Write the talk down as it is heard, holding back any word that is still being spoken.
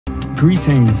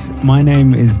Greetings, my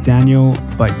name is Daniel,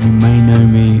 but you may know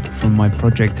me from my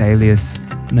project alias,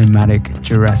 Nomadic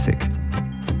Jurassic.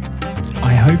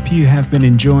 I hope you have been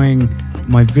enjoying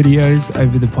my videos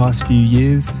over the past few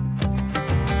years,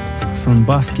 from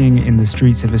busking in the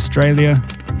streets of Australia,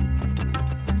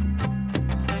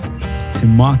 to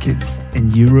markets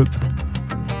in Europe,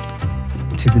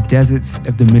 to the deserts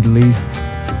of the Middle East,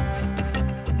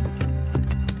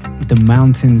 the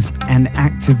mountains and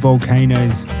active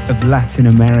volcanoes of Latin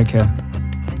America,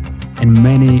 and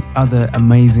many other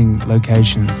amazing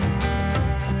locations.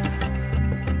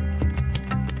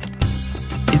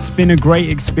 It's been a great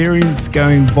experience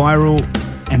going viral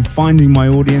and finding my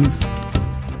audience.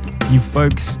 You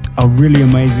folks are really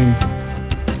amazing,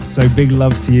 so big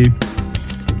love to you.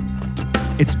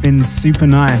 It's been super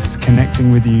nice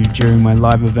connecting with you during my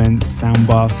live events, sound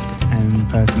baths, and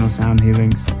personal sound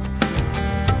healings.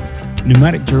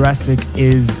 Nomadic Jurassic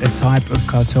is a type of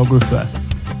cartographer,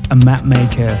 a map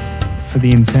maker for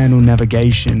the internal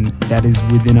navigation that is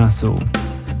within us all.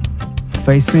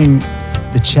 Facing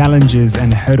the challenges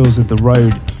and hurdles of the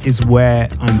road is where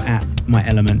I'm at my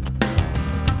element.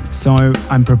 So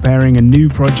I'm preparing a new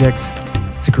project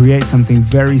to create something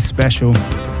very special,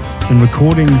 some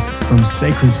recordings from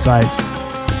sacred sites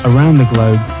around the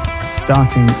globe,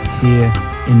 starting here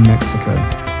in Mexico.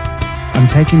 I'm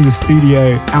taking the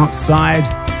studio outside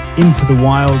into the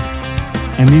wild,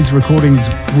 and these recordings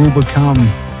will become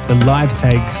the live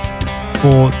takes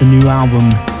for the new album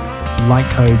Light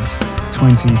Codes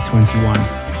 2021.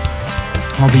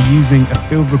 I'll be using a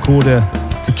field recorder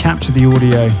to capture the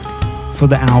audio for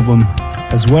the album,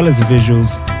 as well as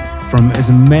visuals from as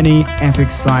many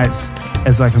epic sites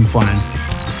as I can find.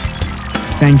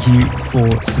 Thank you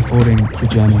for supporting the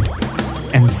journey,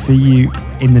 and see you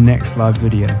in the next live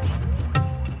video.